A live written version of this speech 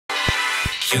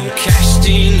You cashed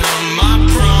in on my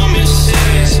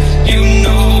promises. You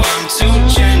know I'm too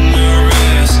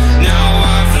generous. Now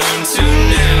I've learned to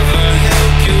never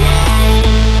help you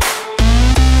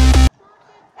out.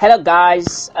 Hello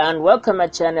guys, and welcome to my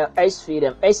channel Ace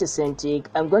Freedom Ace Authentic.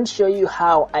 I'm going to show you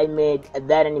how I made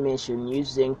that animation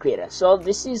using Krita. So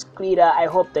this is Krita. I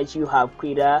hope that you have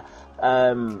Krita.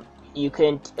 You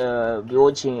can't be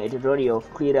watching a tutorial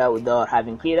of Krita without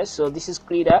having Krita. So this is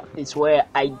Krita. It's where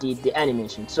I did the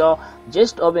animation. So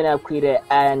just open up Krita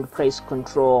and press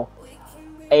Ctrl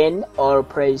N or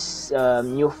press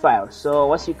new file. So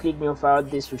once you click new file,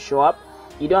 this will show up.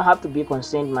 You don't have to be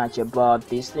concerned much about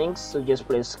these things, so just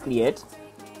press create.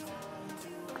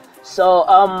 So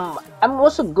I'm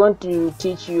also going to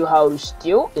teach you how to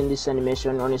steal in this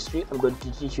animation. Honestly, I'm going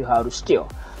to teach you how to steal.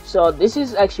 So this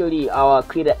is actually our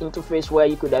Krita interface where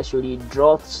you could actually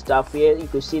draw stuff here. You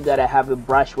could see that I have a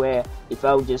brush where if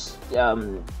I would just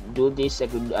do this, I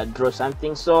could draw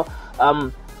something. So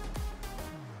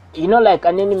you know, like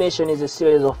an animation is a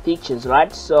series of pictures,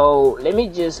 right? So let me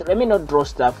not draw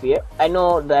stuff here. I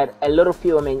know that a lot of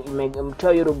people may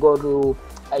tell you to go to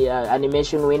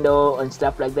animation window and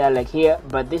stuff like that, like here,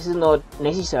 but this is not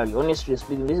necessary. Honestly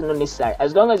speaking, this is not necessary.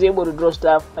 As long as you're able to draw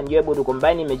stuff and you're able to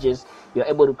combine images, you're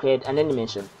able to create an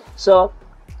animation. So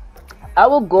I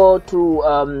will go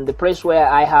to the place where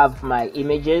I have my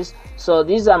images. So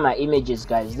these are my images,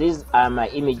 guys. These are my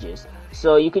images.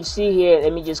 So you could see here,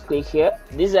 let me just click here.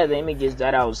 These are the images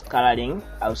that I was coloring.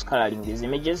 I was coloring these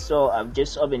images. So I'm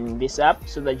just opening this up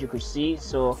so that you could see.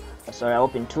 So sorry, I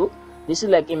opened two. This is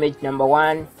like image number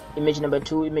 1, image number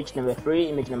 2, image number 3,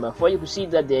 image number 4. You could see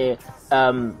that there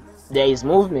is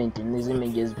movement in these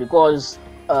images because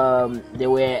they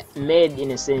were made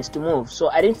in a sense to move. So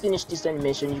I didn't finish this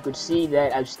animation. You could see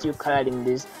that I'm still coloring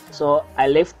this. So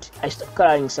I stopped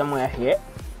coloring somewhere here.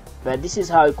 But this is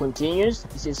how it continues.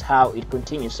 This is how it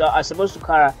continues. So I'm supposed to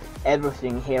color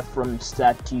everything here from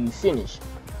start to finish.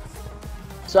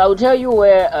 So I will tell you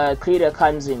where Krita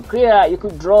comes in. Krita, you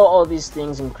could draw all these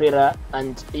things in Krita,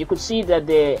 and you could see that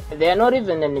they are not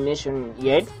even animation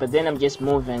yet. But then I'm just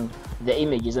moving the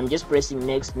images. I'm just pressing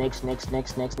next, next, next,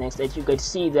 next, next, next. And you could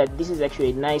see that this is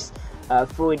actually a nice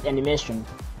fluid animation.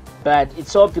 But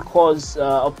it's all because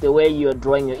of the way you're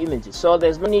drawing your images. So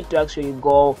there's no need to actually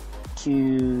go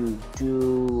to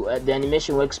the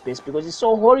animation workspace because it's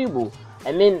so horrible.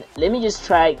 I mean, let me just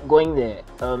try going there.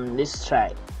 Let's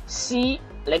try. See,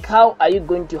 like, how are you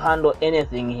going to handle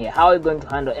anything here? How are you going to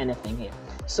handle anything here?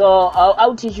 So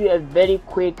I'll teach you a very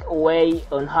quick way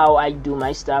on how I do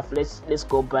my stuff. Let's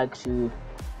go back to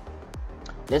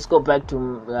the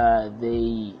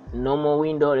normal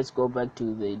window. Let's go back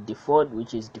to the default,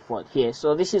 which is default here.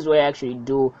 So this is where I actually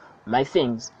do my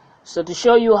things. So to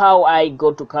show you how I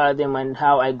go to color them and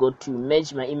how I go to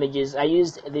merge my images, I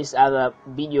used this other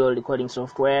video recording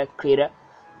software, Krita.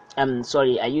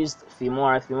 Sorry, I used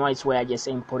Filmora. Filmora is where I just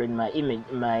imported my image,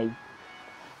 my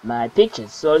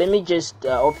pictures. So let me just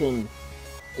let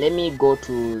me go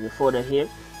to the folder here.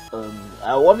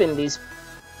 I'll open this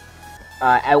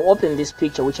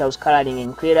picture which I was coloring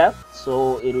in Krita,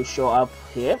 so it will show up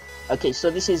here. Okay,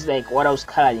 so this is like what I was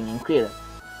coloring in Krita.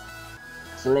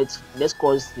 So let's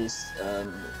close this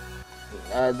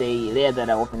the layer that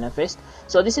I opened up first.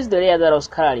 So this is the layer that I was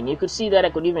coloring. You could see that I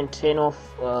could even turn off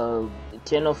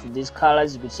these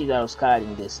colors. You could see that I was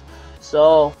coloring this.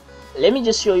 So let me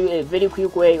just show you a very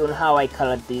quick way on how I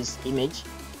colored this image.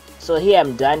 So here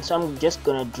I'm done. So I'm just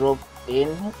gonna drop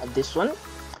in this one.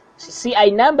 See, I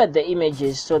numbered the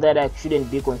images so that I shouldn't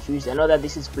be confused. I know that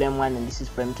this is frame 1 and this is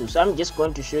frame 2. So I'm just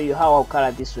going to show you how I'll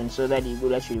color this one so that it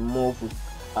will actually move with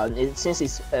since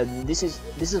it's this is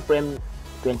frame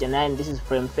 29, this is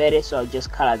frame 30, so I'll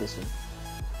just color this one.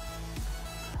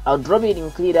 I'll drop it in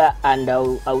Krita and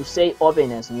I'll say open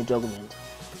as new document.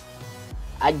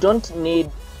 I don't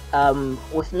need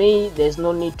with me there's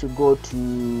no need to go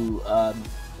to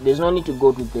there's no need to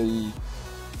go to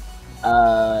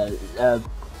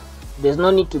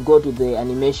the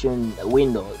animation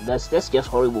window. That's just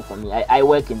horrible for me. I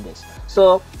work in this.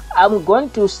 So I'm going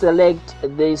to select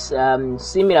this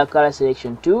similar color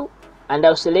selection too, and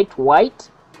I'll select white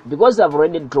because I've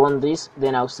already drawn this.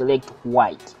 Then I'll select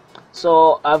white.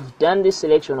 So I've done this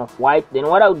selection of white. Then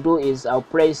what I'll do is I'll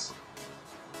press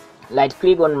right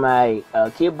click on my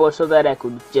keyboard so that I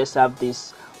could just have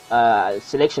this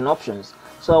selection options.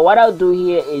 So what I'll do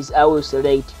here is I will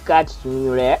select cut to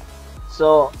new layer.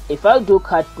 So if I do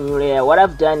cut to new layer, what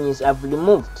I've done is I've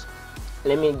removed.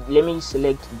 Let me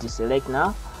select deselect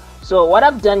now. So what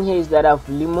I've done here is that I've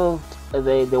removed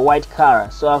the white color.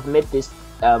 So I've made this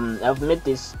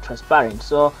transparent.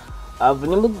 So I've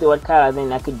removed the white color,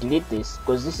 then I could delete this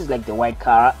because this is like the white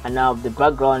color, and now the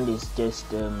background is just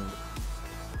the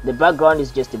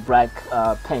black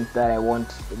paint that I want,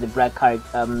 the black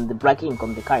ink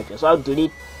on the character. So I'll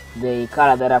delete the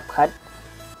color that I've cut.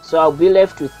 So I'll be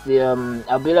left with the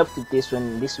this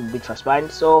one. This will be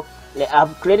transparent. So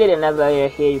I've created another layer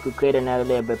here. You could create another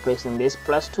layer by pressing this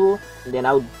 +2. Then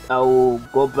I'll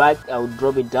go back. I'll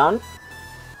drop it down,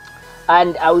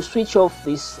 and I will switch off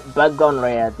this background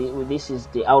layer. This is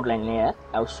the outline layer.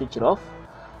 I'll switch it off,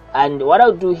 and what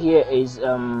I'll do here is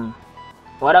I'll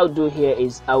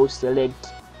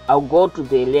go to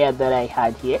the layer that I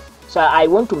had here. So I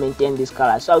want to maintain this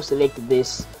color, so I'll select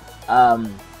this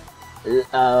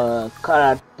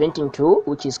color painting tool,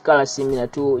 which is color similar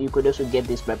to, you could also get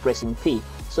this by pressing P.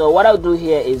 So what I'll do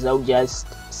here is I'll just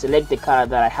select the color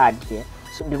that I had here.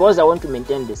 So because I want to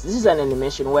maintain this is an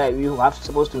animation where you have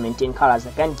supposed to maintain colors.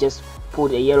 I can't just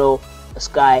put a yellow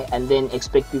sky and then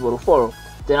expect people to follow.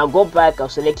 Then I'll go back, I'll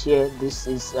select here, this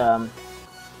is the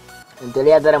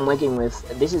layer that I'm working with.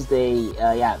 This is the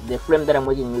frame that I'm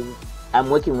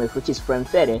working with, which is frame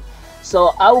 30.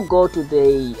 So I'll go to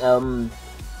the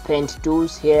paint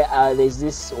tools here. There's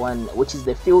this one, which is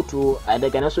the fill tool, and I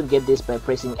can also get this by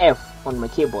pressing F on my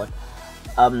keyboard.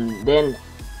 Then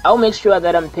I'll make sure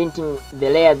that I'm painting the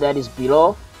layer that is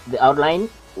below the outline,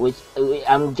 which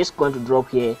I'm just going to drop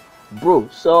here blue.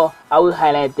 So I will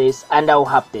highlight this and I'll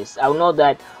have this. I'll know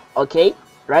that, okay,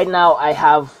 right now I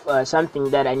have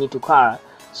something that I need to color.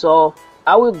 So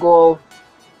I will go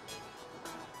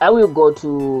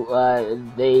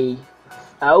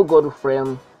to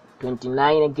frame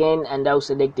 29 again, and I'll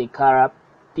select the color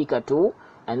picker tool,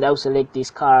 and I'll select this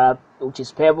color, which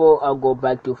is purple. I'll go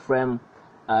back to frame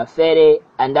 30,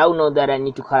 and I'll know that I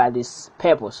need to color this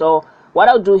purple. So what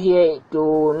I'll do here,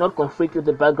 to not conflict with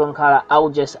the background color, I'll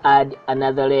just add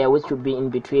another layer which will be in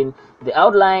between the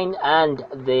outline and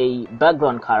the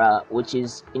background color, which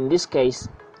is in this case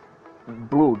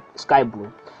blue, sky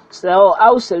blue. So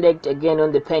I'll select again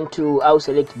on the pen tool, I'll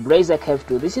select Blazer Curve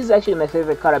tool. This is actually my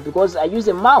favorite color because I use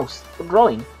a mouse for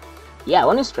drawing. Yeah,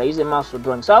 honestly, I use a mouse for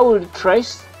drawing. So I will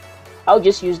retrace. I'll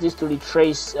just use this to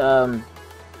retrace the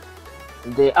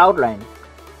outline.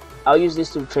 I'll use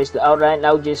this to trace the outline.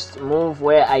 I'll just move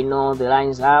where I know the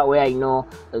lines are, where I know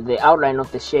the outline of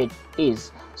the shade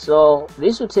is. So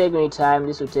this will take me time,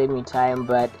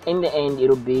 but in the end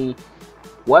it'll be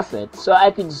worth it. So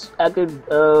I could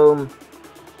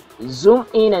zoom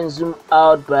in and zoom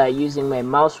out by using my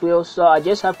mouse wheel. So I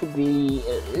just have to be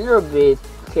a little bit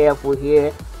careful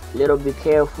here,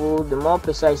 the more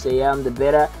precise I am, the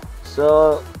better.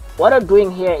 So what I'm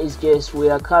doing here is just we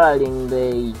want to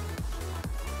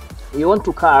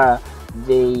color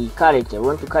the character. We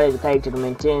want to color the character to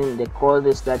maintain the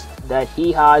clothes that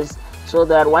he has, so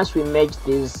that once we merge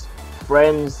these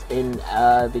frames in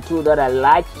the tool that I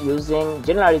like using,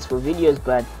 generally it's for videos,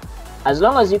 but as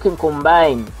long as you can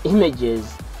combine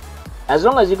images, you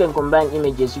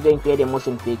can create a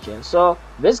motion picture. So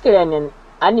basically an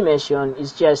animation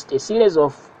is just a series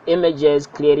of images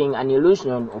creating an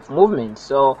illusion of movement.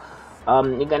 So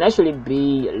it can actually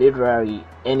be literally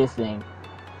anything,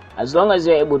 as long as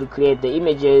you're able to create the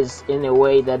images in a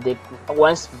way that they,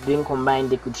 once being combined,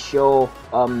 they could show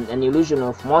an illusion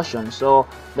of motion. So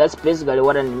that's basically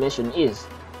what animation is.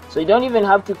 So you don't even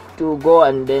have to go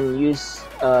and then use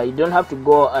you don't have to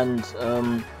go and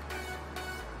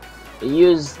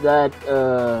use that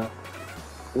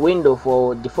window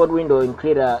for default window in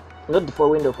Krita, not default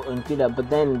window in Krita, but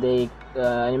then the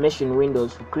animation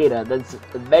windows for Krita. That's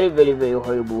very, very, very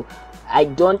horrible. I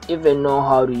don't even know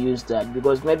how to use that,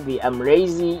 because maybe I'm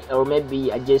lazy, or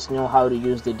maybe I just know how to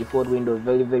use the default window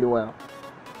very, very well.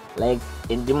 Like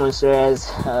in Demon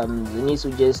Souls, you need to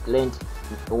just learn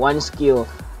one skill,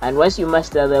 and once you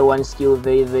master that one skill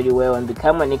very, very well and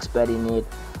become an expert in it,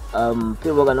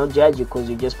 people cannot judge you because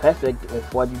you're just perfect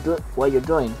with what you're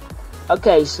doing.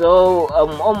 Okay, so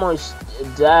I'm almost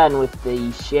done with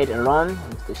the shade alone.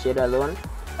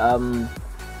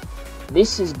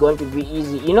 This is going to be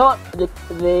easy. You know, the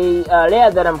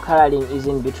layer that I'm coloring is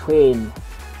in between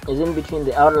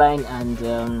the outline and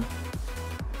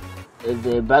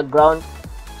the background,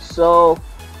 so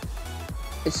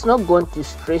it's not going to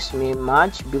stress me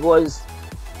much, because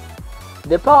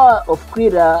the power of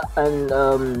Krita and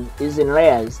is in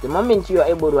layers. The moment you are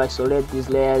able to isolate these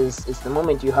layers, it's the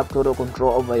moment you have total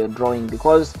control over your drawing,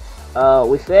 because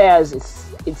with layers,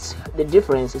 it's the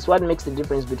difference. It's what makes the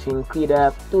difference between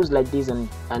Krita, tools like this, and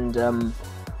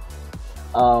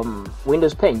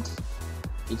Windows Paint.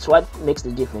 It's what makes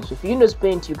the difference. With Windows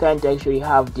Paint, you can't actually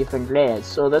have different layers,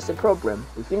 so that's the problem.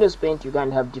 With Windows Paint, you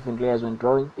can't have different layers when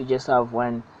drawing. You just have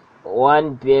one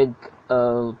one big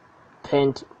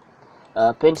paint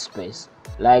space,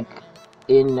 like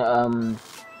in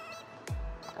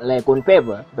like on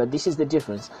paper, but this is the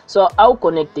difference. So I'll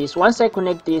connect this. Once I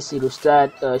connect this, it will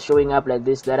start showing up like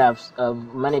this, that I've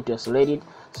managed to isolate it.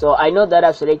 So I know that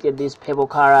I've selected this purple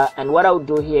color, and what I'll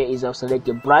do here is I'll select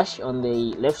a brush on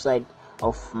the left side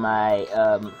of my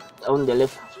on the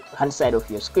left hand side of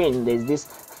your screen. There's this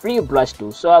free brush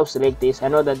tool, so I'll select this. I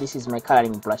know that this is my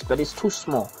coloring brush, but it's too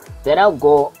small. Then I'll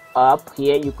go up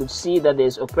here. You could see that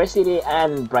there's opacity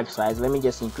and brush size. Let me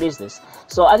just increase this,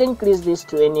 so I can increase this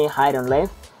to any height and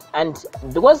length. And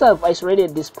because I've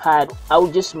isolated this part, I'll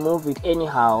just move it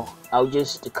anyhow. I'll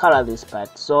just color this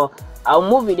part, so I'll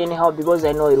move it anyhow because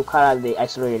I know it will color the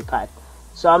isolated part.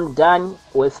 So I'm done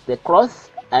with the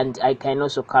cloth, and I can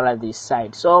also color this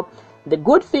side. So the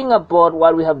good thing about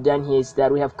what we have done here is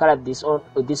that we have colored this on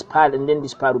this part, and then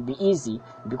this part will be easy,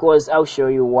 because I'll show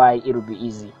you why it will be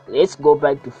easy. Let's go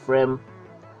back to frame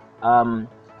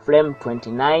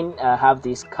 29. I have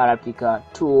this color picker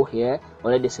tool here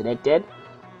already selected.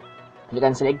 You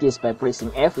can select this by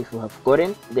pressing F if you have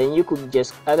forgotten. Then you could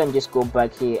I can just go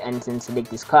back here and then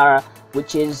select this color,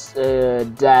 which is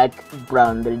dark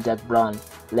brown, very dark brown,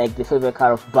 like the favorite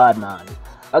color of Batman.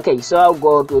 Okay, so I'll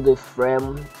go to the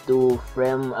frame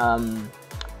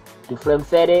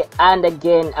 30, and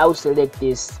again I'll select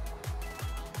this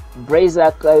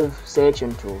Brazier curve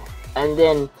selection tool, and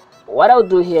then what I'll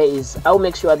do here is I'll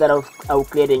make sure that I'll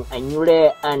create a new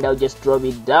layer, and I'll just drop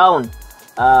it down.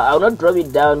 I'll not drop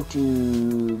it down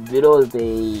to below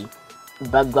the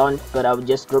background, but I'll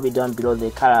just drop it down below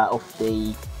the color of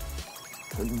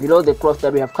below the cloth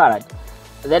that we have colored.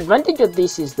 The advantage of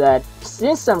this is that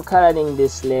since I'm coloring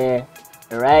this layer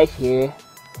right here,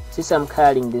 it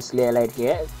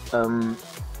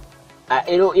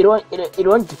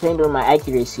won't depend on my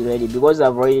accuracy really, because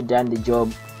I've already done the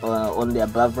job on the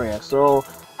above layer. So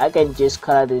I can just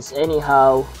color this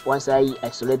anyhow once I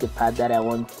isolate the part that I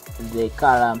want the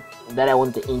color that I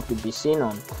want the ink to be seen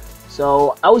on.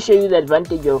 So I'll show you the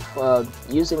advantage of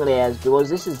using layers, because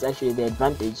this is actually the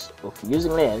advantage of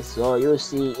using layers. So you'll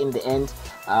see in the end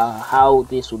how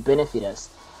this will benefit us.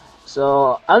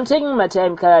 So I'm taking my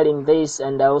time coloring this,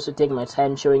 and I also take my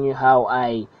time showing you how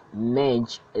I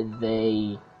merge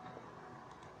the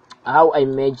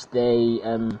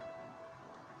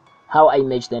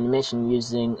animation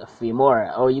using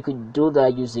Filmora, or you could do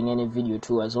that using any video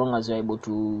tool, as long as you're able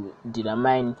to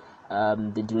determine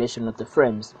the duration of the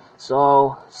frames.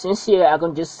 So since here I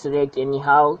can just select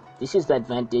anyhow, this is the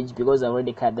advantage, because I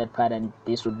already cut that part and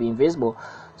this would be invisible.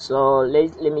 So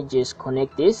let me just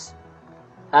connect this,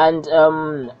 and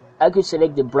I could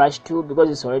select the brush tool because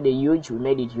it's already huge. We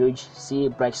made it huge. See,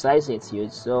 brush size, it's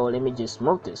huge. So let me just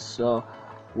move this. So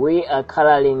we are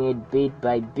coloring it bit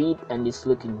by bit, and it's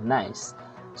looking nice.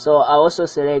 So I also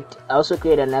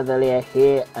create another layer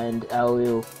here, and I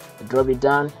will drop it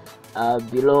down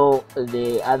below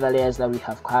the other layers that we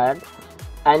have colored.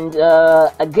 And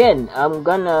again, I'm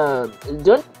gonna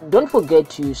don't forget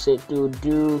to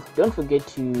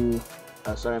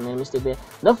sorry, I made a mistake there.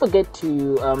 Don't forget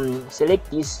to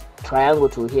select this triangle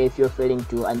tool here if you're failing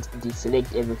to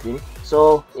deselect everything.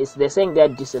 So it's the saying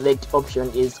that deselect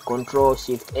option is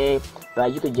Ctrl+Shift+A,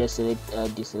 but you could just select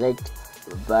deselect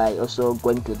by also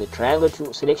going to the triangle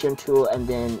tool selection tool, and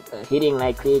then hitting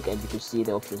right click, and you can see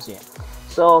the options here.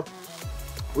 So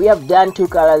we have done two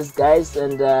colors, guys,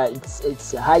 and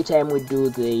it's high time we do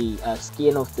the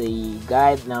skin of the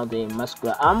guy, now the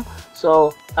muscular arm.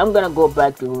 So I'm gonna go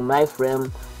back to my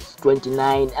frame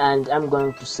 29, and I'm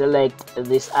going to select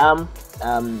this arm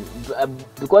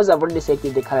because I've already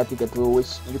selected the color picker tool,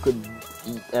 which you could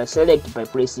select by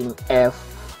pressing F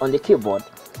on the keyboard.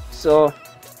 So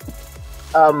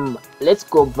let's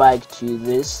go back to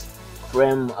this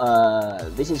frame.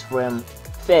 This is frame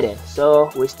 30, so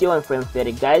we're still on frame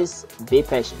 30, guys. Be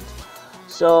patient.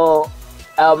 So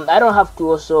I don't have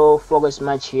to also focus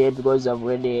much here, because I've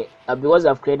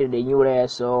created a new layer.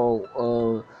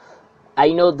 So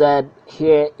I know that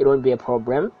here it won't be a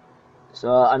problem.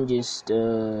 So I'm just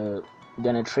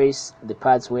gonna trace the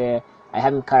parts where I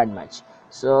haven't colored much.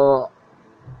 So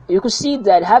you could see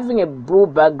that having a blue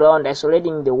background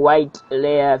isolating the white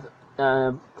layer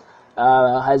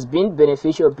has been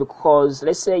beneficial, because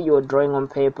let's say you're drawing on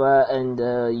paper and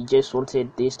you just wanted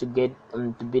this to get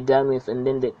to be done with, and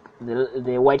then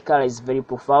the white color is very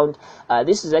profound.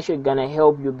 This is actually gonna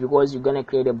help you, because you're gonna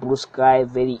create a blue sky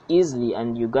very easily,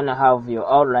 and you're gonna have your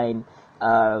outline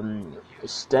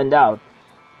stand out.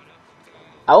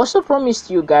 I also promised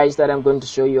you guys that I'm going to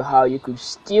show you how you could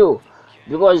still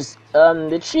because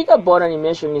the trick about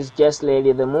animation is just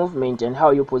really the movement and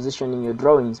how you position in your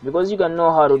drawings, because you can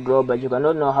know how to draw but you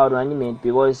cannot know how to animate,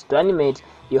 because to animate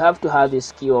you have to have the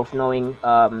skill of knowing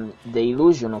the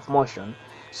illusion of motion.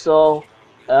 So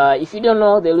if you don't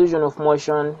know the illusion of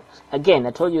motion, again,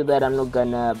 I told you that I'm not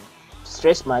gonna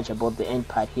stress much about the end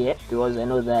part here, because I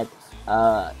know that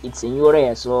it's in your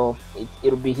area, so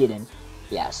it'll be hidden.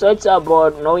 Yeah, so it's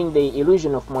about knowing the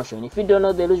illusion of motion. If you don't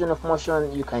know the illusion of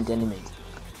motion, you can't animate.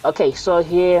 Okay, so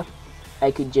here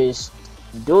I could just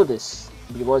do this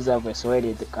because I've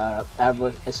isolated the car, I've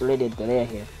isolated the layer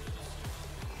here.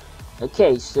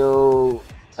 Okay, so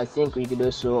I think we could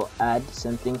also add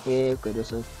something here. We could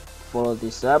also follow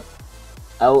this up.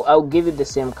 I'll give it the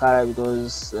same color,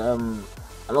 because I'm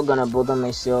not gonna bother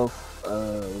myself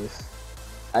with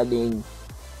adding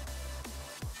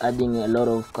a lot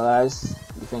of colors,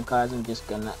 different colors. I'm just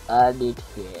gonna add it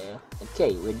here.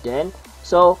 Okay, we're done.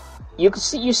 So you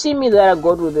see me that I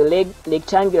go with the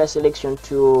rectangular selection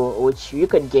tool, which you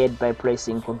could get by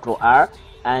pressing Ctrl R,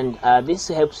 and this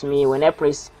helps me when I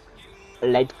press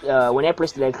when I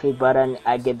press the right click button,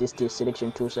 I get this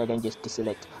selection tool, so I can just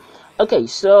deselect. Okay,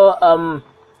 so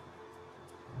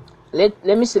let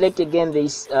me select again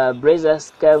this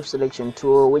Brazer Curve selection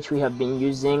tool, which we have been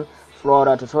using for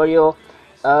our tutorial.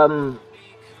 I'm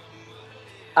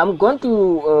going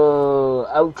to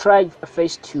I'll try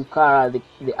first to color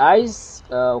the eyes.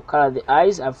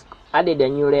 I've added a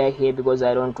new layer here because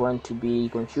I don't want to be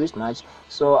confused much,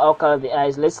 so I'll color the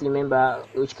eyes. Let's remember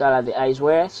which color the eyes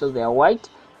were, so they are white.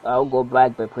 I'll go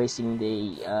back by pressing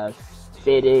the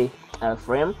fade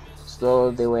frame,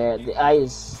 so they were the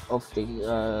eyes of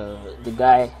the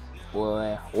guy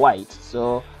were white.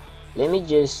 So let me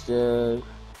just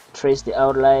trace the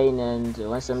outline, and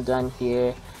once I'm done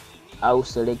here, I'll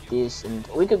select this, and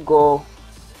we could go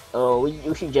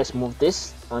we should just move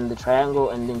this on the triangle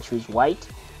and then choose white.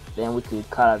 Then we could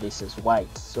color this as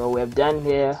white. So we have done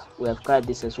here, we have colored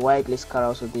this as white. Let's color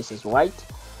also this as white.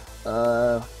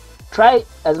 Try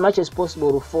as much as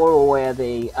possible to follow where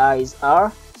the eyes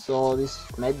are, so this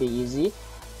might be easier.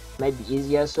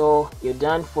 So you're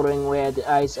done following where the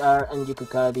eyes are, and you could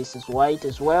color this as white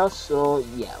as well. So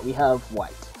yeah, we have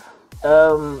white.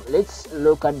 Let's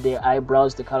look at the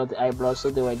eyebrows, the color of the eyebrows. So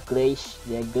they are grayish,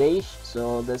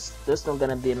 so that's not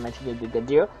gonna be much of a bigger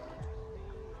deal.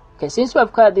 Okay, since we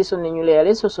have colored this on the new layer,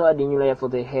 let's also add a new layer for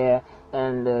the hair,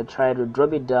 and try to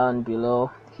drop it down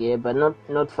below here, but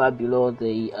not far below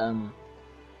the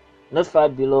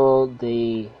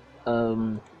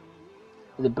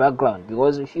background,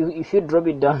 because if you drop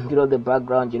it down below the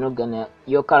background,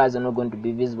 your colors are not going to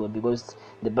be visible, because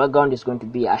the background is going to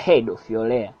be ahead of your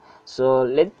layer. So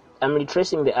I'm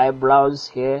retracing the eyebrows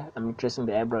here.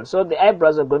 So the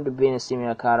eyebrows are going to be in a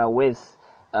similar color with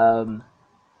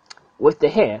the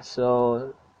hair.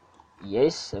 So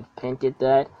yes, I've painted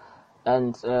that,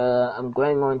 and I'm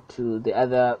going on to the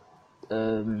other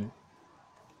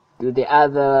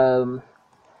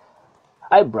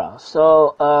eyebrow.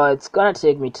 So it's gonna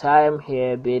take me time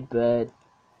here a bit, but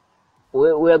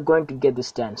we're going to get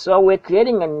this done. So we're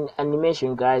creating an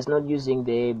animation, guys, not using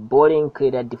the bowling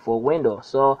Krita default window.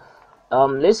 So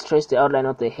let's trace the outline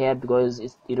of the head, because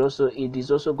it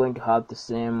is also going to have the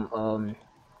same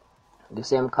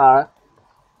color.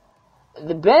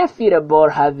 The benefit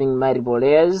about having multiple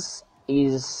layers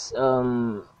is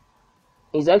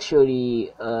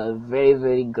actually very,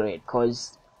 very great,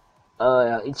 because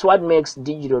it's what makes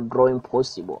digital drawing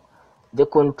possible. The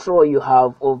control you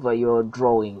have over your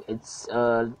drawing, it's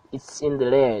in the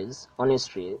layers.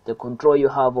 Honestly, the control you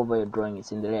have over your drawing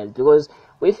is in the layers, because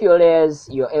with your layers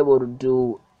you're able to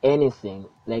do anything,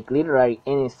 like literally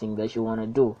anything that you want to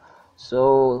do.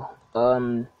 So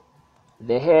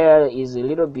the hair is a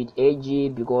little bit edgy,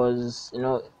 because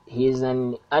he's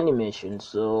an animation.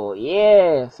 So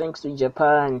yeah, thanks to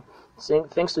Japan,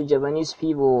 thanks to Japanese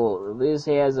people, these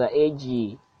hairs are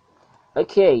edgy.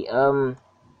 Okay,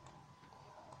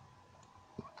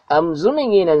 I'm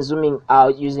zooming in and zooming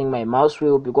out using my mouse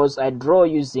wheel, because I draw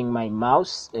using my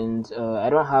mouse, and I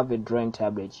don't have a drawing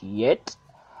tablet yet,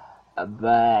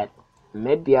 but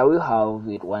maybe I will have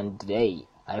it one day,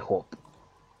 I hope.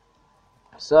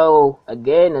 So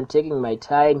again, I'm taking my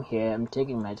time here.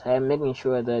 Making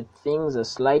sure that things are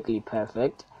slightly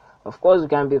perfect. Of course, we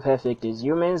can't be perfect as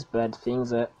humans, but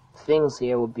things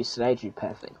here will be slightly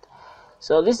perfect.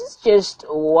 So this is just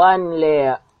one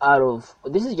layer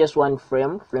this is just one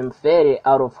frame 30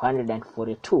 out of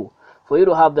 142. For you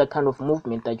to have that kind of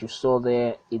movement that you saw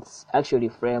there, it's actually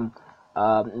frame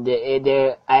I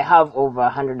have over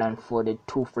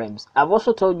 142 frames. I've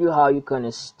also told you how you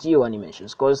can steal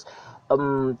animations, because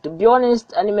to be honest,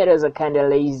 animators are kind of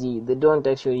lazy. They don't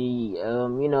actually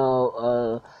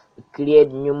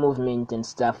create new movement and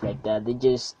stuff like that. They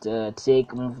just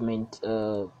take movement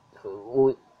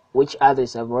which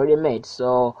others have already made.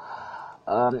 So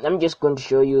I'm just going to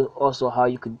show you also how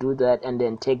you could do that, and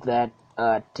then take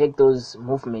those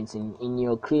movements in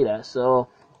your Krita. So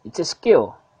it's a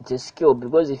skill. It's a skill,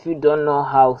 because if you don't know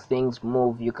how things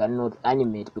move, you cannot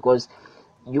animate, because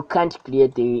you can't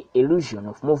create the illusion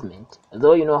of movement.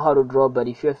 Though you know how to draw, but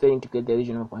if you're failing to create the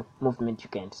illusion of movement, you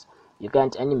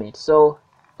can't animate. So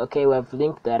okay, we have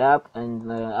linked that up,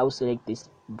 and I'll select this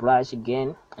brush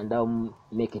again, and I'll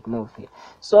make it move here.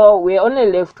 So we're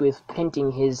only left with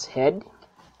painting his head.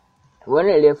 We're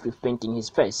only left with painting his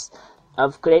face.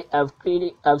 I've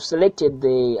selected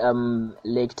the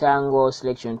rectangle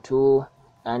selection tool,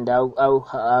 and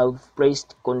I've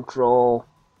pressed Control.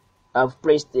 I've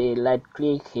pressed the right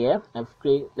click here. I've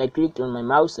right clicked on my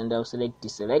mouse, and I'll select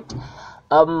deselect.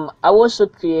 I also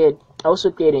create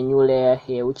a new layer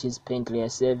here, which is paint layer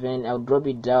 7. I'll drop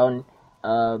it down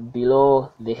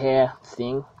below the hair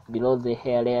thing, below the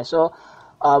hair layer. So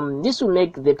this will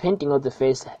make the painting of the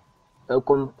face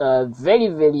very,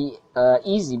 very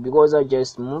easy, because I'll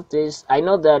just move this. I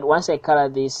know that once I color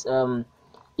this,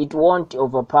 it won't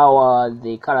overpower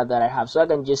the color that I have, so I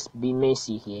can just be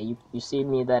messy here. You see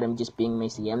me that I'm just being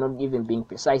messy. I'm not even being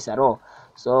precise at all.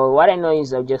 So what I know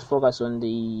is I'll just focus on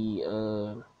the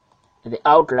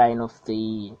outline of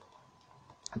the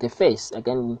face.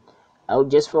 I'll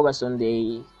just focus on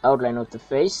the outline of the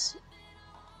face.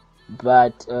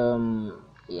 But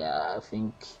yeah, I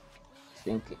think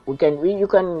you can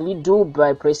redo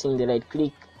by pressing the right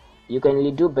click. You can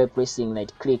redo by pressing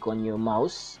right click on your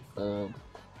mouse.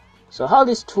 So how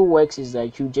this tool works is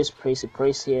that you just press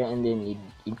here, and then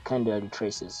it kind of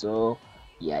retraces. So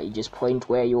yeah, you just point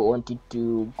where you want it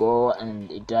to go,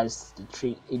 and it does the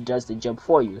trick. It does the job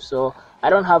for you. So I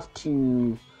don't have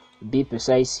to be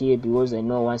precise here, because I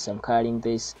know once I'm coloring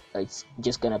this, it's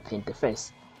just gonna paint the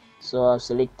face. So I'll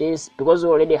select this, because we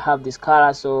already have this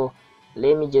color. So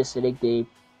let me just select the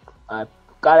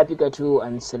color picker tool,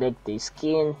 and select the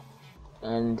skin,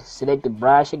 and select the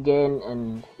brush again,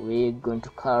 and we're going to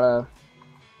color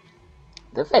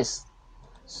the face.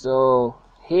 So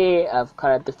here I've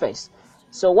colored the face.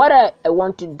 So what I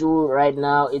want to do right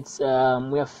now, it's we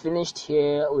are finished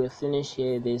here.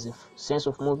 There's a sense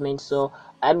of movement, so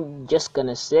I'm just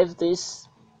gonna save this.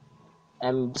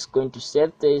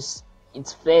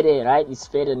 It's faded, right? It's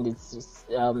faded, and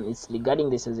it's regarding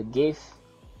this as a GIF.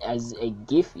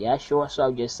 Yeah, sure. So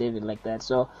I'll just save it like that.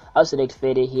 So I'll select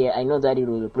faded here. I know that it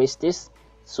will replace this,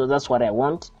 so that's what I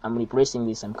want. I'm replacing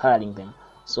this. I'm coloring them.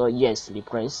 So yes,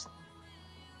 replace.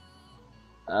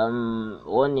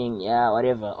 Warning, yeah,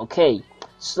 whatever. Okay,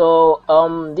 so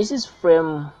this is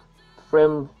frame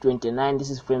 29. This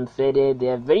is frame faded. They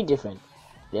are very different.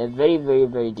 They are very, very,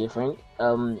 very different.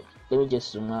 Let me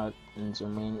just zoom out and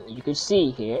zoom in. You could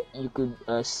see here.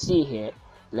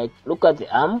 Like, look at the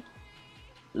arm.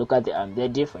 They're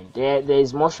different. There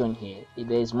is motion here.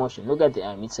 There is motion. Look at the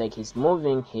arm. It's like he's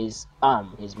moving his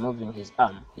arm. There's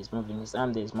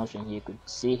motion here. You could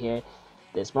see here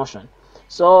there's motion.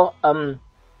 So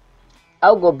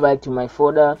I'll go back to my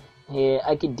folder here.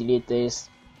 I can delete this.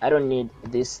 I don't need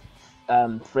this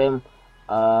frame.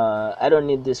 I don't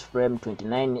need this frame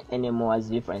 29 anymore as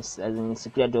reference, as in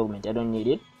secret document. I don't need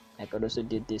it. I could also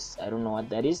did this. I don't know what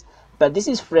that is, but this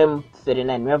is frame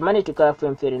 39. We have managed to color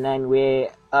frame 39,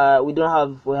 where we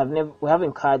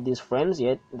haven't colored these frames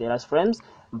yet, the last frames,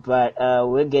 but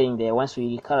we're getting there. Once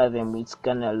we color them, it's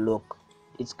gonna look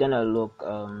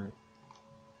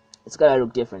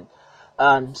different.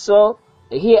 So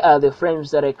here are the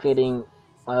frames that are creating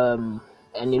an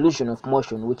illusion of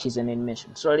motion, which is an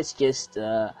animation. So let's just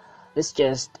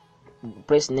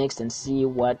press next and see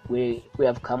what we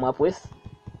have come up with.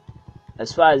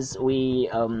 As far as we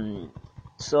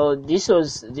so these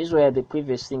were the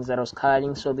previous things that I was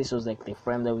coloring. So this was like the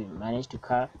frame that we managed to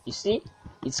color. You see,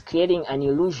 it's creating an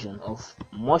illusion of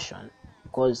motion,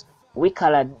 because we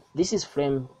colored, this is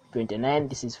frame 29,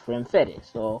 this is frame 30.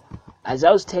 So as I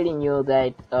was telling you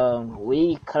that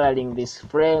we coloring this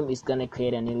frame is gonna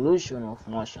create an illusion of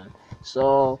motion.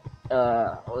 So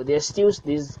there's still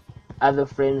these other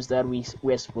frames that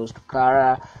we're supposed to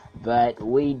color, but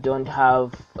we don't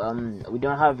have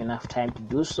enough time to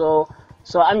do so.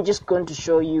 So I'm just going to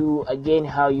show you again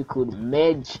how you could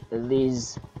merge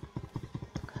these.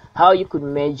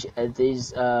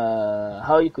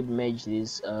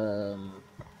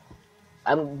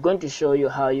 I'm going to show you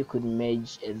how you could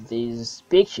merge these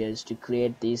pictures to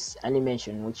create this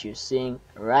animation which you're seeing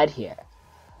right here.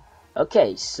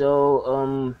 Okay,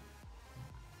 so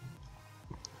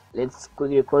let's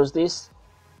quickly close this.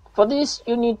 For this,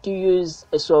 you need to use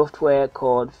a software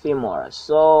called Filmora.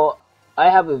 So I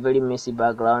have a very messy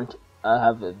background. I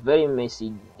have a very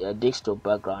messy desktop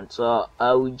background. So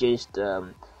I will just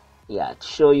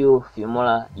show you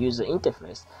Filmora user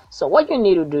interface. So what you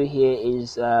need to do here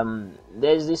is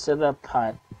there's this other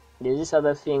part. There's this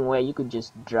other thing where you could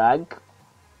just drag.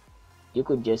 You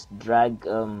could just drag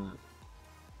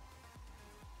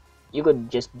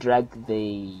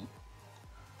the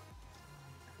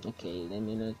okay, let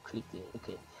me not click it.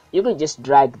 Okay, you can just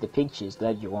drag the pictures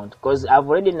that you want, because I've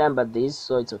already numbered these,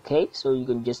 so it's okay. So you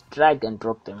can just drag and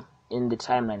drop them in the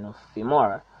timeline of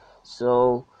Filmora.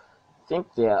 So I think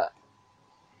they are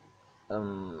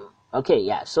okay,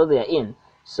 yeah, so they are in.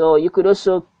 So you could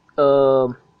also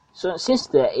so since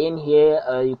they're in here,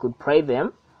 you could play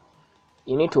them.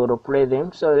 You need to autoplay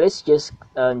them. So let's just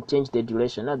change the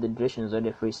duration. Now the duration is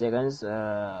only 3 seconds.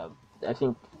 I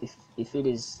think if it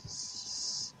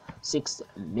is 6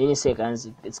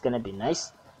 milliseconds, it's gonna be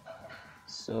nice.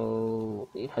 So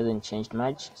it hasn't changed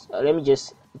much. So let me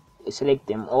just select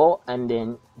them all and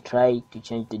then try to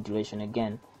change the duration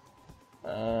again.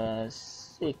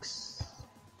 6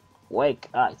 work.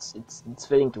 It's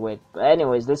failing to work, but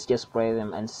anyways, let's just play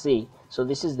them and see. So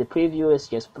this is the preview. Let's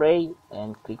just play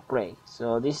and click play.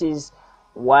 So this is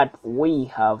what we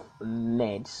have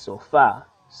made so far.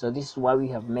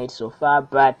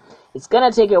 But it's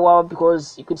gonna take a while,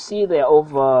 because you could see they're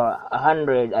over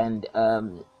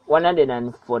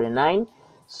 149.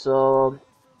 So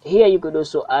here you could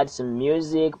also add some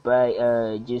music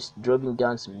by just dropping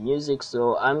down some music.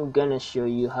 So I'm gonna show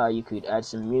you how you could add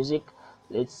some music.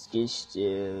 Let's just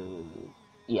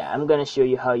I'm gonna show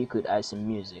you how you could add some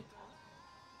music.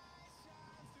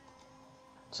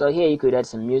 So here you could add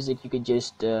some music. You could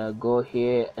just go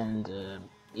here and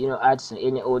add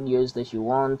any audios that you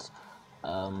want.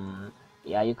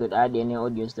 You could add any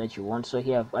audios that you want. So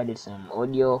here I've added some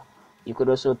audio. You could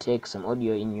also take some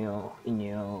audio in your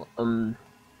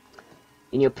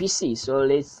PC. So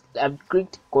I've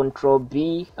clicked Control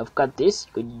B. I've cut this.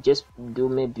 You could just do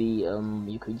maybe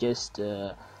you could just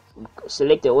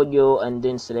select the audio and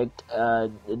then select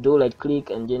do right click,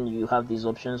 and then you have these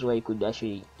options where you could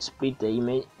actually split the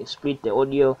image, split the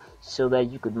audio, so that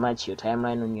you could match your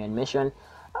timeline on your animation.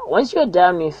 Once you're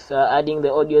done with adding the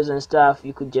audios and stuff,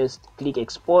 you could just click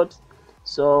export.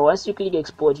 So once you click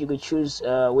export, you could choose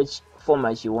which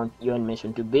format you want your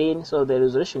animation to be in. So the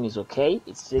resolution is okay.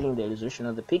 It's taking the resolution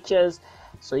of the pictures.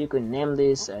 So you can name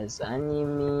this as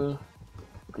anime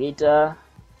Krita.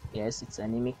 Yes, it's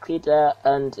anime Krita.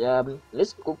 And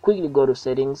let's quickly go to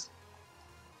settings.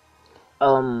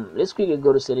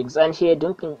 And here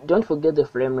don't forget the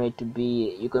frame rate to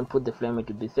be, you can put the frame rate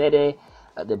to be 30.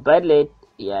 The bitrate,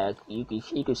 you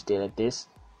could stay like this.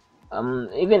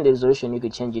 Even the resolution, you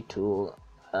could change it to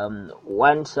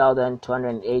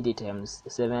 1280 times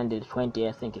 720.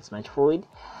 I think it's much fluid.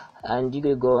 And you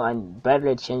could go and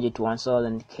bitrate, change it to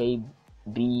 1000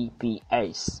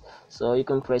 kbps. So you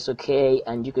can press OK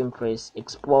and you can press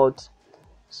export.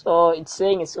 So it's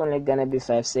saying it's only gonna be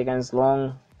 5 seconds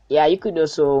long. You could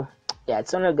also,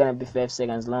 it's only gonna be 5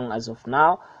 seconds long as of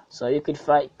now. So you could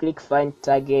click find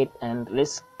target, and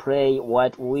let's play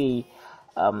what we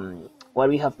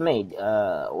have made.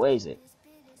 Where is it?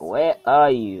 Where are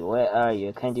you?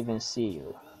 I can't even see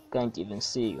you.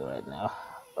 Right now.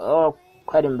 Oh,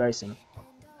 quite embarrassing.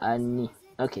 And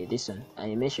okay, this one,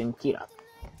 animation Krita.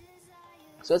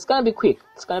 So it's gonna be quick.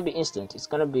 It's gonna be instant. It's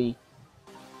gonna be,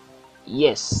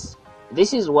 yes.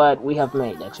 This is what we have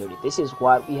made. Actually, this is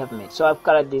what we have made. So I've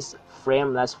colored this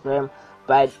last frame.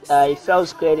 But if I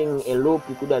was creating a loop,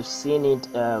 you could have seen it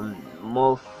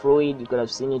more fluid, you could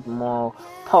have seen it more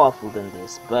powerful than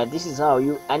this. But this is how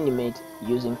you animate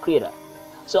using Krita.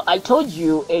 So I told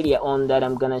you earlier on that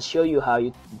I'm gonna show you how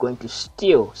you're going to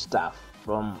steal stuff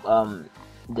from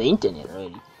the internet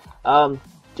already.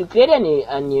 To create an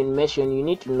animation, you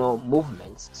need to know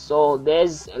movements. So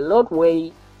there's a lot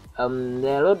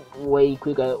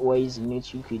quicker ways in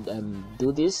which you could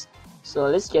do this. So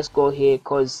let's just go here,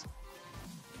 cause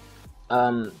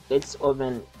let's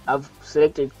open. I've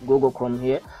selected Google Chrome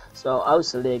here, so I'll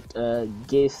select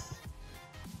GIF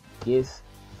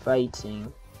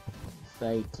fighting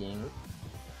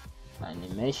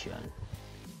animation.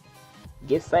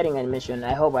 GIF fighting animation.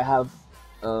 I hope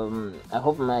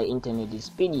my internet is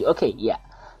speedy. Okay, yeah.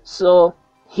 So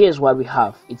here's what we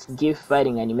have. It's GIF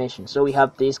fighting animation. So we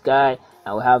have this guy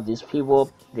and we have these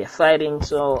people. They're fighting.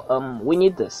 So we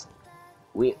need this.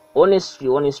 We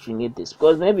honestly need this,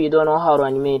 because maybe you don't know how to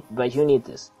animate, but you need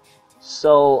this.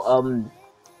 So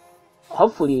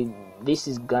hopefully this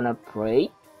is gonna play.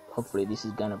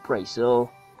 So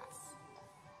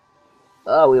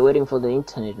Oh, we're waiting for the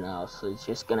internet now, so it's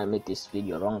just gonna make this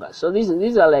video longer. So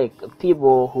these are like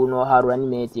people who know how to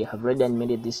animate. They have already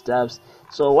animated these stuffs.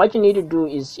 So what you need to do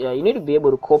is you need to be able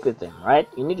to copy them, right?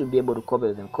 You need to be able to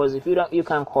copy them, because if you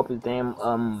can't copy them,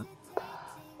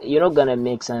 you're not gonna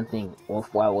make something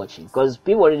worthwhile watching, because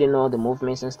people already know the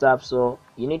movements and stuff. So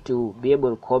you need to be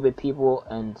able to copy people,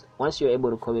 and once you're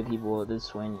able to copy people,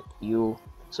 that's when you.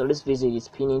 So let's visit this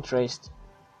Pinterest.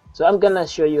 So I'm gonna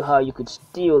show you how you could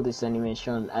steal this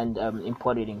animation and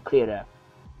import it in Krita,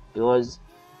 because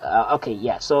okay,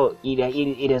 yeah, so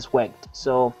it has worked.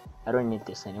 So I don't need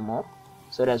this anymore.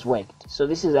 So it has worked. So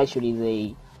this is actually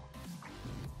the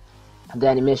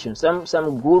animation. Some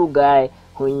guru guy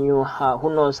who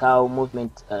knows how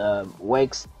movement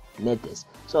works made this.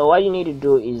 So what you need to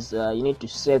do is you need to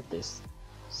save this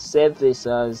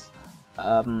as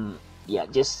yeah,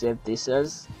 just save this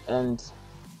as, and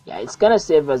yeah, it's gonna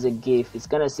save as a GIF. It's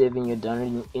gonna save in your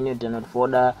download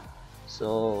folder.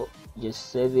 So just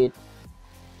save it.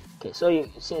 Okay, so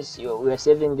we are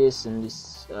saving this and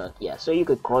this, yeah. So you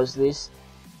could cross this.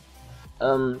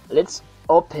 Let's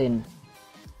open.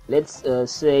 Let's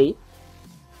say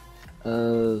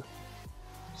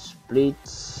split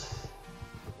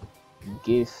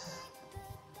GIF.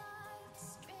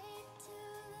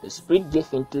 Split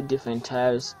GIF into different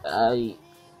tiles.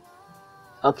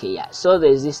 Okay, yeah, so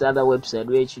there's this other website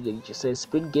where you just say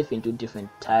split GIF into different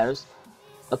tiles.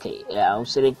 Okay, yeah, I'll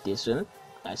select this one.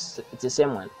 It's the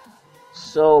same one.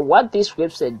 So what this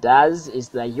website does is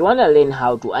that you want to learn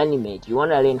how to animate.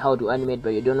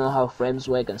 But you don't know how frames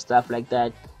work and stuff like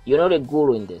that. You're not a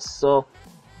guru in this. So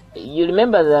you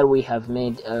remember that we have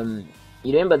made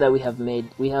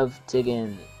we have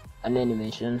taken an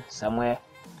animation somewhere.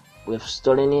 We've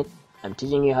stolen it. I'm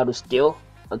teaching you how to steal.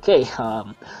 Okay,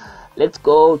 let's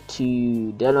go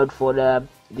to download folder.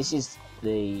 This is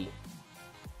the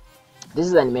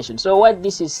animation. So what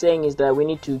this is saying is that we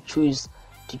need to choose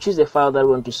the file that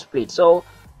we want to split. So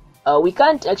we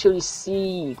can't actually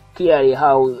see clearly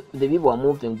how the people are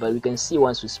moving, but we can see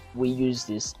once we use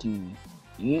this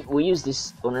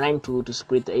online tool to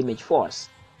split the image for us.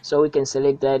 So we can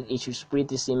select that it should split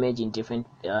this image in different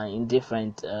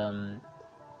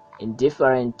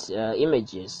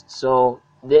images. So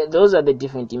those are the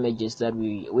different images that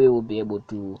we will be able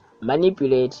to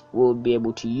manipulate, we'll be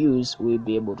able to use, we'll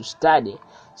be able to study.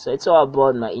 So it's all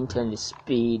about my internet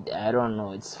speed. I don't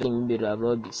know, it's feeling me to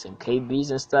upload some KBs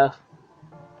and stuff,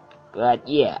 but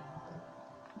yeah,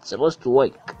 it's supposed to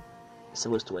work.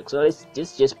 So let's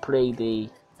just play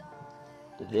the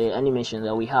animation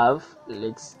that we have.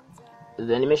 The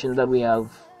animation that we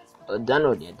have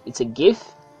downloaded. It's a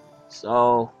GIF.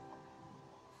 So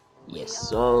yes,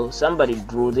 so somebody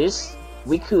drew this.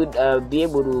 We could be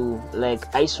able to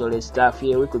like isolate stuff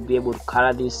here. We could be able to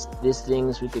color these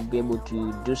things. We could be able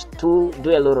to do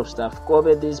a lot of stuff,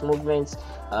 copy these movements,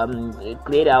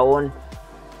 create our own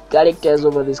characters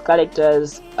over these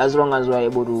characters, as long as we're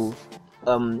able to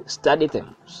study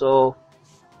them. So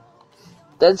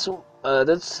that's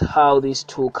how this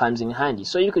tool comes in handy.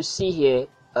 So you could see here,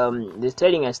 they're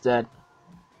telling us that,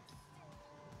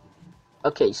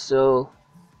 okay, so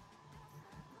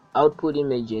output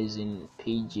images in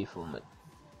PG format.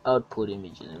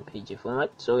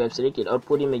 So we have selected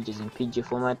output images in PG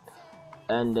format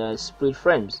and split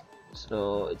frames.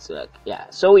 So it's like, yeah,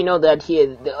 so we know that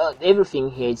here everything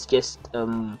here is just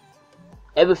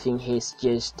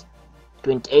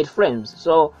 28 frames.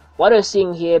 So what we're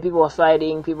seeing here, people are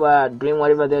fighting, people are doing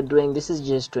whatever they're doing, this is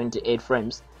just 28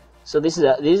 frames. So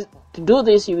to do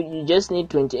this, you just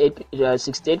need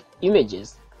 68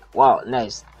 images. Wow,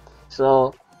 nice.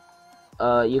 So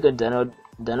you can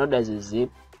download as a zip.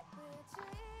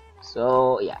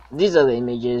 So yeah, these are the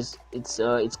images. It's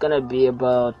gonna be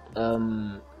about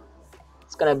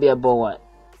what?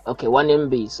 Okay, 1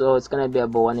 MB. So it's gonna be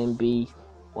about 1 MB.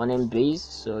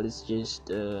 So let's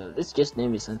just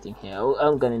name it something here.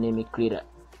 I'm gonna name it Krita,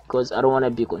 because I don't want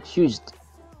to be confused.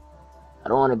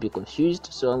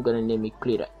 So I'm gonna name it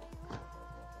Krita.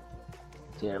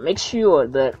 Yeah, make sure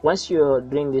that once you're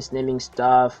doing this naming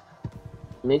stuff,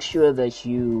 make sure that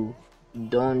you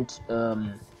don't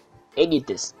edit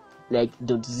this like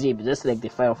 .zip, just like the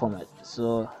file format.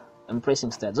 So I'm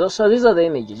pressing start. So these are the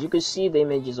images. You could see the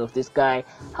images of this guy,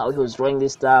 how he was drawing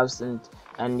these stuffs, and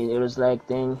it was like,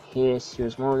 then here she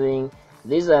was moving.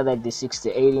 These are like the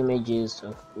 68 images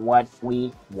of what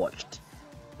we watched.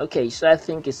 Okay, so I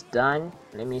think it's done.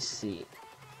 Let me see.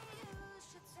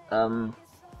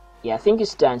 Yeah, I think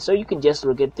it's done. So you can just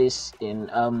look at this in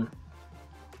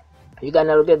you can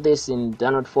look at this in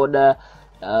download folder.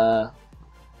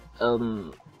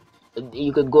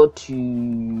 You could go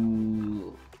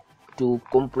to to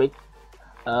complex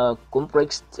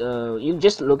you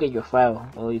just look at your file,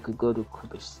 or you could go to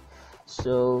complex.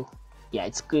 So yeah,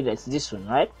 it's Krita, it's this one,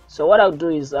 right? So what I'll do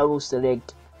is I will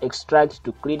select extract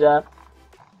to Krita.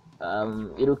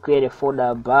 It will create a folder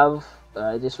above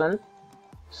this one.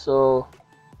 So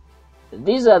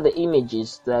these are the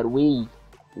images that we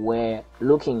were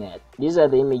looking at. These are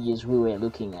the images we were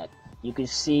looking at. You can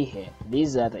see here,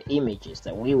 these are the images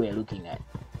that we were looking at.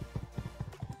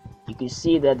 You can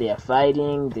see that they are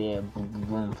fighting, they're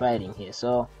fighting here.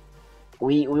 So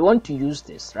we want to use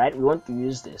this, right? We want to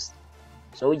use this.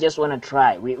 So we just want to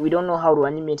try. We don't know how to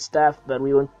animate stuff, but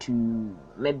we want to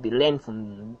maybe learn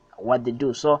from what they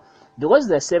do. So because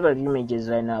there are several images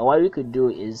right now, what we could do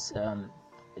is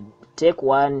take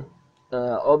one,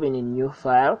 open a new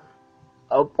file,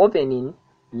 open in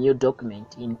new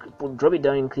document, drop it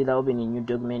down in Krita, open a new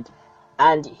document,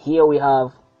 and here we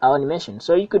have our animation.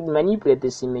 So you could manipulate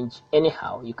this image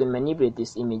anyhow. You can manipulate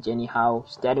this image anyhow,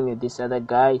 starting with this other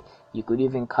guy. You could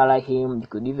even color him, you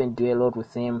could even do a lot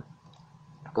with him.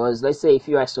 Because let's say if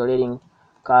you are selecting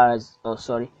colors,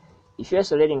 if you are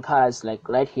selecting colors, like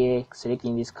right here,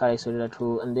 selecting this color selector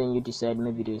tool, and then you decide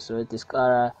maybe to select this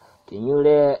color to a new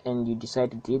layer, and you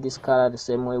decide to delete this color the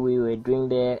same way we were doing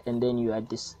there, and then you add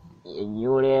this a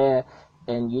new layer,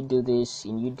 and you do this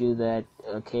and you do that.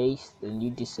 Okay, then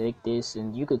you deselect this,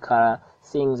 and you could color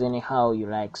things anyhow you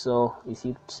like. So if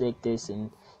you select this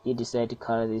and you decide to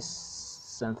color this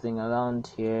something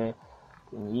around here,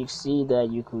 you see that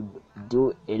you could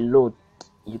do a lot.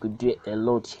 You could do a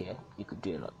lot here. You could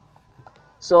do a lot.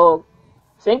 So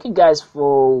thank you guys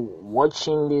for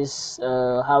watching this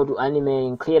how to animate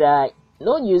in Krita,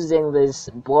 not using this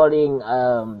boring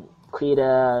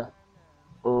Krita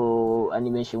or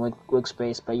animation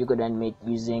workspace, but you could animate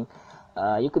using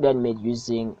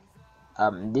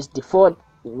this default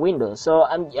window. So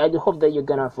I hope that you're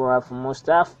gonna follow up for more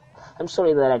stuff. I'm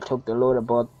sorry that I talked a lot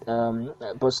about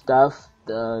stuff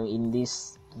in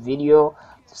this video,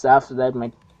 stuff that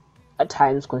might at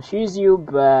times confuse you,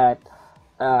 but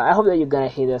I hope that you're gonna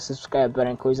hit the subscribe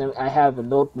button, because I have a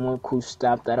lot more cool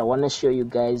stuff that I want to show you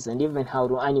guys, and even how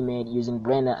to animate using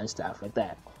Blender and stuff like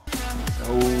that.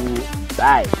 So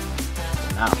bye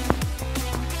for now.